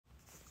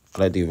I'd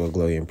like to give a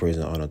glory and praise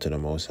and honor to the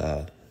Most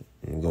High.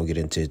 I'm going to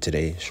get into it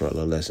today, short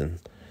little lesson.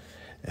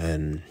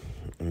 And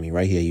I mean,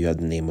 right here you have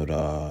the name of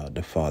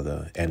the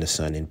Father and the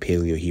Son in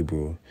Paleo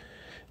Hebrew,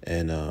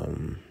 and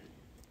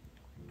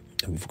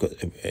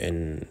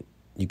and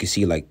you can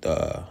see like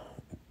the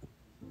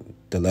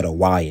letter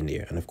Y in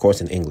there, and of course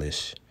in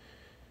English,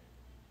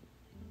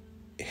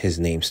 his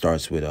name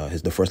starts with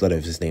the first letter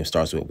of his name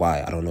starts with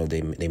Y. I don't know if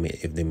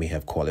they may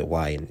have called it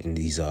Y in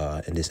this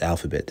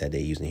alphabet that they're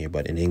using here,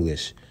 but in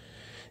English,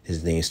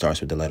 his name starts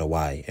with the letter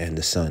Y and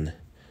the Son.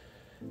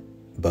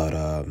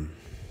 But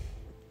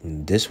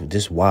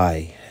this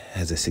Y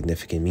has a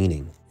significant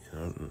meaning.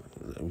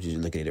 I'm just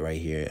looking at it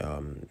right here,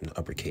 in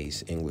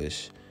uppercase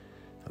English.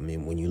 I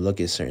mean, when you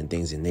look at certain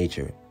things in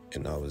nature,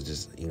 and I was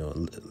just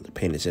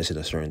paying attention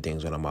to certain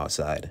things when I'm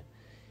outside.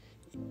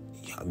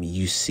 I mean,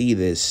 you see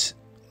this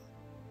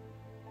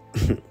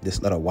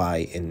this letter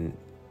Y in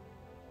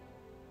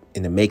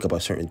the makeup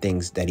of certain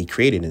things that he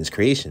created in his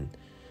creation.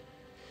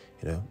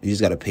 You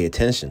just got to pay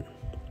attention.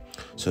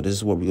 So this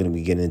is what we're going to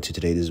be getting into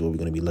today. This is what we're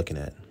going to be looking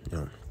at.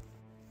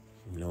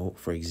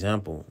 For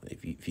example,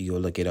 if you go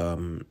look at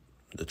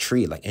the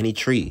tree, like any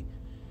tree,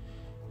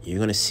 you're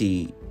going to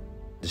see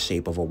the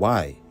shape of a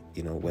Y.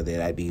 Whether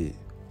that be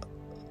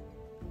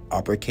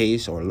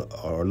uppercase or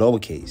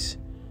lowercase,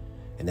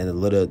 and then the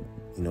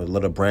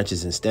little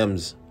branches and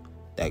stems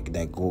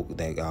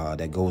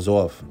that goes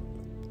off.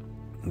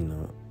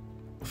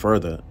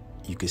 Further,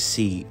 you could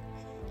see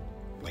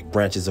like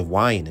branches of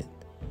Y in it.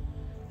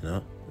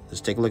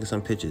 Let's take a look at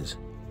some pictures.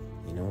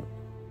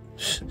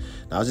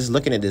 I was just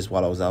looking at this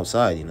while I was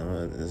outside.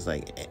 It's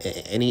like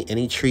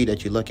any tree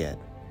that you look at,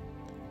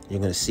 you're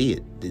gonna see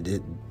it.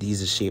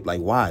 These are shaped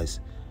like Ys,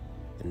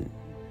 and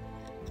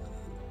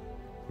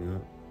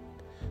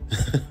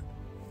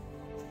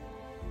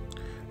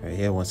right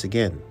here once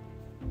again,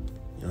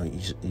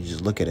 you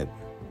just look at it.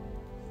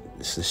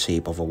 It's the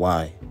shape of a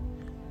Y.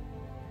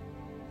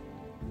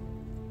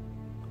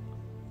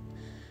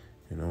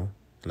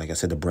 Like I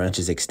said, the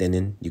branches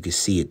extending, you can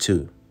see it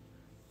too.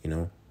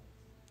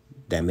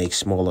 That makes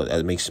smaller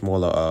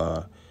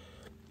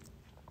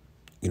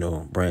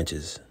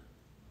branches.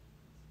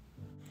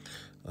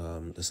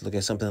 Let's look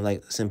at something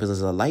like simple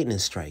as a lightning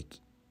strike,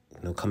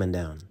 coming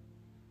down.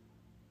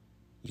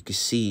 You can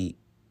see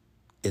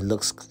it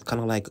looks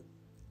kind of like,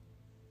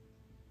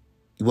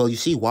 well, you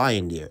see Y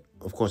in there,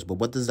 of course, but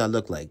what does that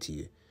look like to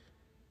you?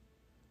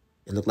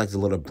 It looked like the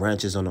little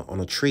branches on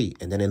a tree,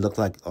 and then it looked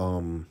like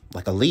a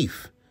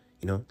leaf,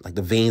 like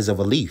the veins of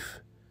a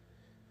leaf.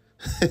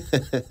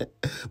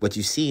 But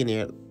you see in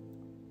there,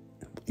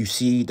 you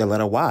see the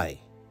letter Y.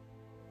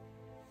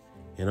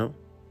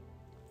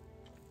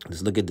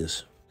 Let's look at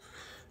this.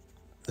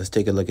 Let's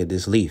take a look at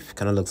this leaf.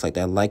 Kind of looks like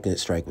that lightning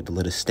strike with the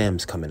little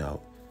stems coming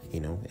out,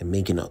 and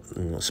making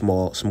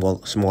smaller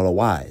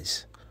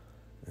Ys.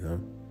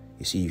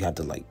 You see, you have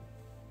to like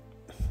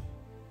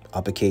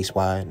uppercase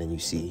Y, and then you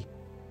see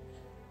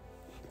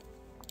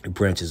it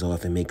branches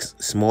off and makes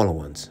smaller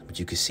ones, but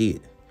you can see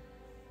it.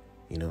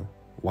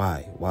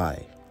 Why?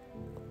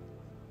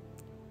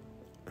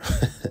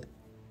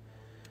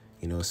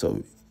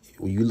 So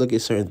when you look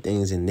at certain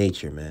things in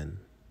nature, man,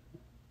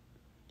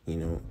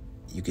 you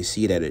can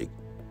see that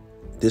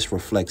this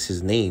reflects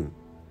his name.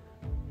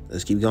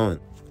 Let's keep going.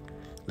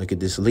 Look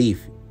at this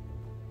leaf.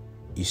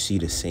 You see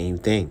the same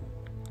thing.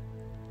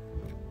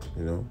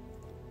 What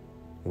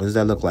does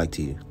that look like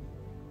to you?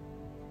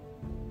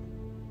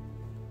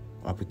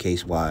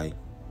 Uppercase Y,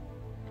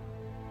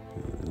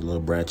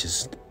 little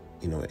branches,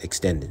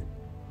 extending.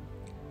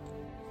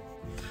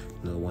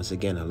 Once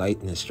again, a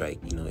lightning strike.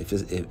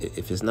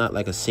 If it's not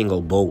like a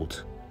single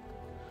bolt,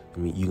 I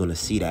mean, you're gonna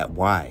see that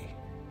Y.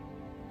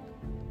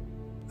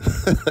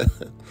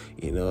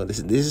 This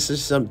is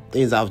just some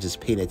things I was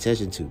just paying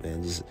attention to,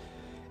 man.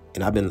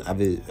 And I've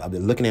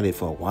been looking at it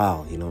for a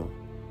while,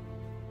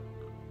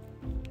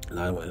 And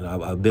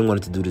I've been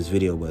wanting to do this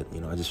video, but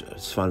I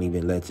just finally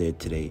been led to it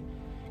today.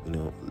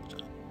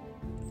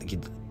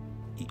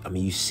 I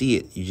mean, you see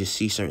it. You just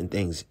see certain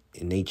things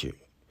in nature.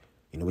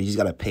 We just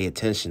gotta pay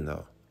attention,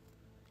 though.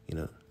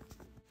 And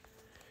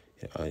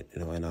I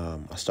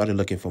started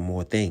looking for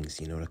more things,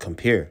 to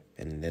compare.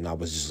 And then I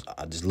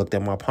just looked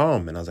at my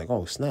palm, and I was like,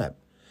 oh snap,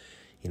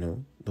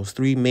 those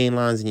three main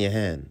lines in your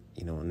hand,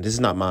 and this is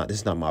not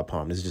my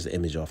palm. This is just an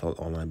image off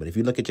online. But if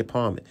you look at your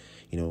palm,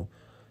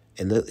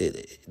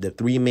 the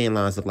three main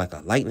lines look like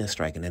a lightning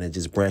strike, and then it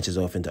just branches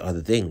off into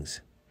other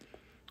things,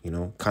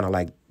 kind of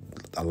like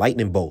a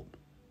lightning bolt,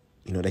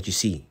 that you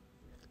see.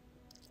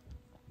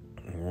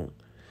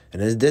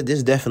 And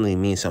this definitely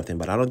means something,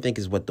 but I don't think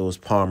it's what those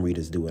palm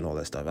readers do and all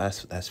that stuff.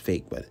 That's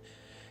fake, but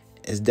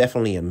it's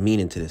definitely a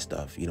meaning to this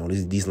stuff.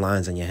 These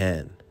lines on your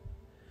hand.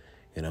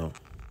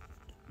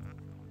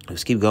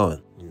 Let's keep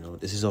going.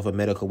 This is off a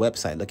medical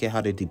website. Look at how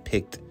they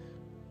depict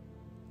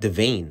the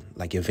vein,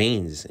 like your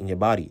veins in your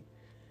body.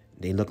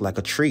 They look like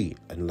a tree,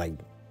 and like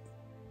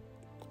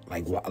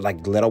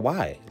letter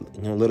Y,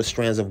 little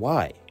strands of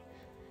Y,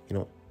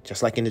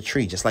 just like in the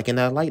tree, just like in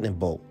that lightning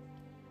bolt.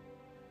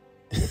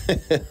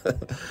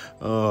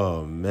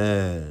 Oh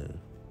man,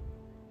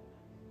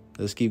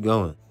 let's keep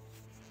going.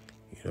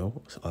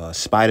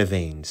 Spider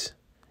veins.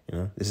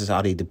 This is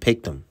how they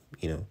depict them.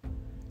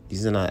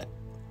 These are not.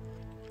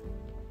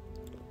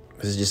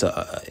 This is just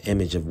a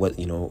image of what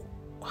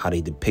how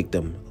they depict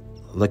them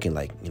looking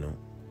like.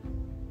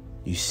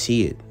 You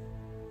see it.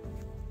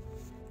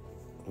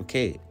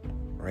 Okay,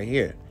 right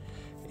here.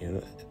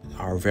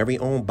 Our very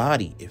own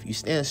body. If you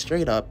stand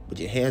straight up with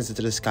your hands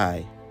into the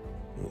sky,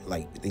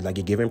 like you're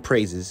giving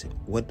praises,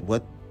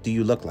 what do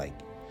you look like?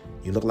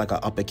 You look like an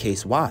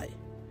uppercase Y.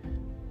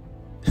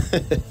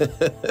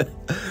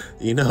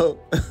 you know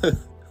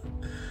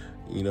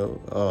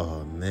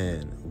Oh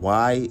man,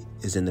 Y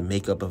is in the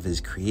makeup of his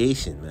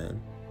creation,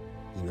 man.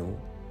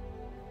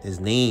 His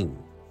name.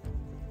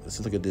 Let's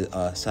look at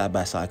the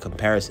side-by-side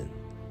comparison.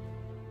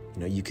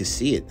 You can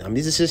see it. I mean,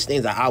 these are just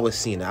things that I was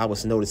seeing, that I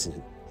was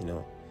noticing,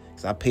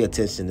 because I pay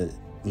attention to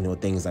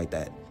things like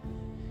that,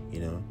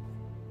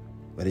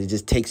 but it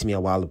just takes me a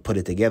while to put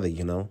it together.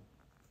 All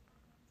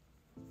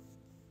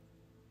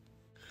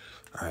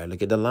right,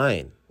 look at the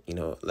line.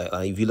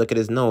 Like if you look at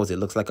his nose, it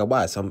looks like a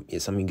Y. Some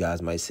of you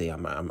guys might say I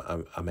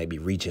might be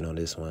reaching on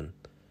this one,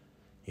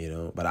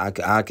 but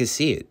I could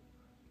see it.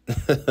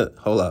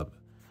 Hold up,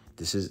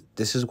 this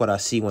is what I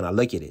see when I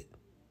look at it.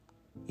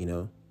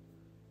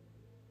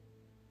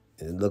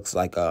 It looks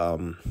like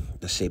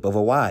the shape of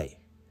a Y.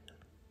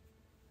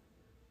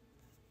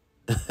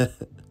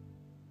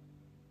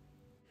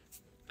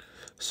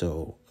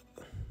 So,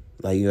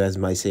 like you guys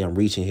might say, I'm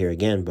reaching here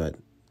again, but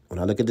when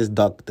I look at this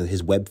duck,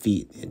 his web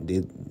feet,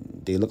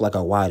 they look like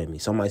a Y to me.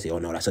 Some might say, "Oh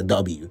no, that's a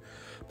W,"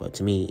 but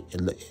to me,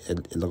 it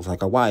looks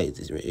like a Y.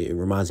 It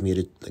reminds me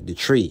of the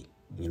tree.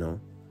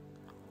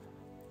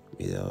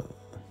 This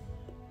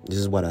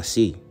is what I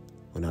see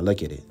when I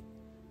look at it.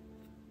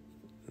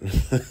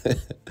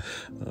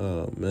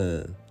 Oh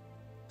man!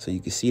 So you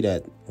can see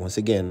that once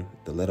again,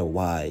 the letter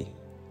Y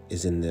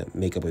is in the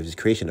makeup of his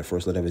creation, the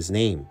first letter of his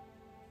name.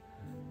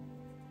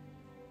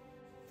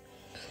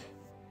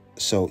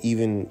 So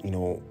even,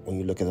 when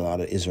you look at a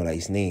lot of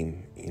Israelites'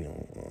 name,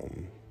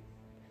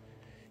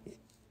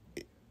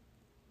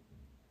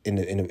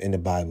 in the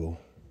Bible,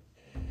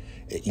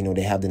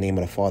 they have the name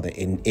of the Father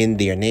in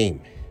their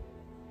name.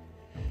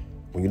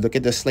 When you look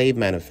at the slave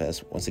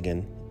manifest, once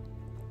again,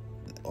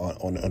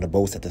 on the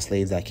boats that the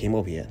slaves that came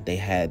over here, they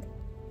had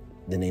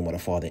the name of the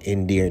Father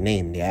in their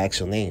name, their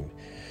actual name.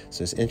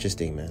 So it's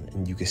interesting, man.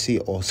 And you can see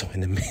it also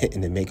in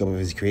the makeup of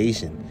his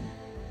creation,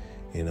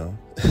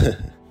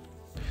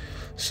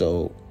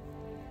 So,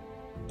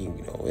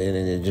 and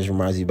it just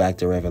reminds you back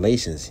to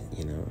Revelations,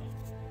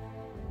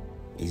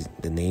 He's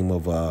the name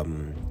of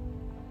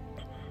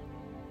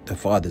the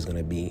Father is going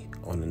to be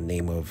on the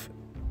name of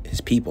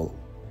his people,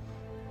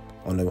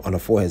 on the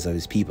foreheads of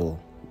his people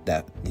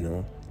that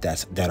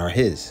that are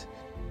his.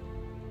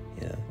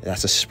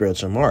 That's a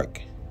spiritual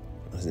mark.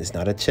 It's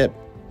not a chip.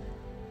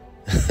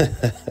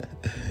 I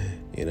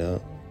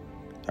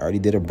already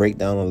did a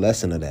breakdown, a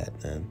lesson of that,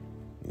 man.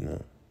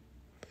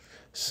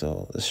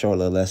 So a short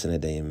little lesson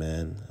today,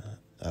 man.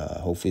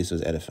 Hopefully this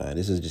was edifying.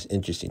 This is just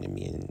interesting to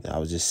me, and I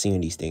was just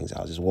seeing these things.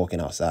 I was just walking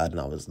outside and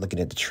I was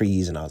looking at the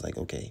trees, and I was like,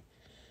 okay,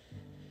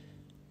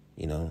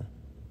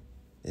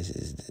 this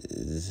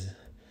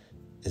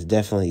is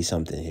definitely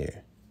something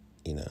here,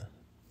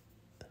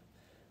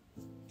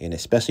 and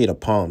especially the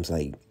palms.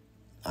 Like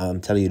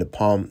I'm telling you, the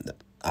palm.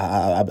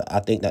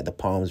 I think that the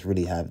palms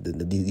really have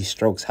these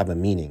strokes have a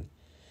meaning,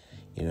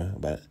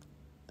 but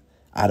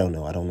I don't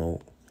know. I don't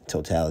know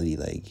totality,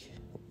 like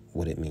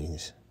what it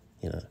means,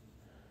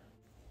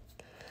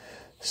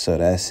 So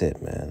that's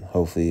it, man.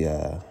 Hopefully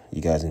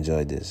you guys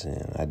enjoyed this,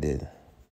 and I did.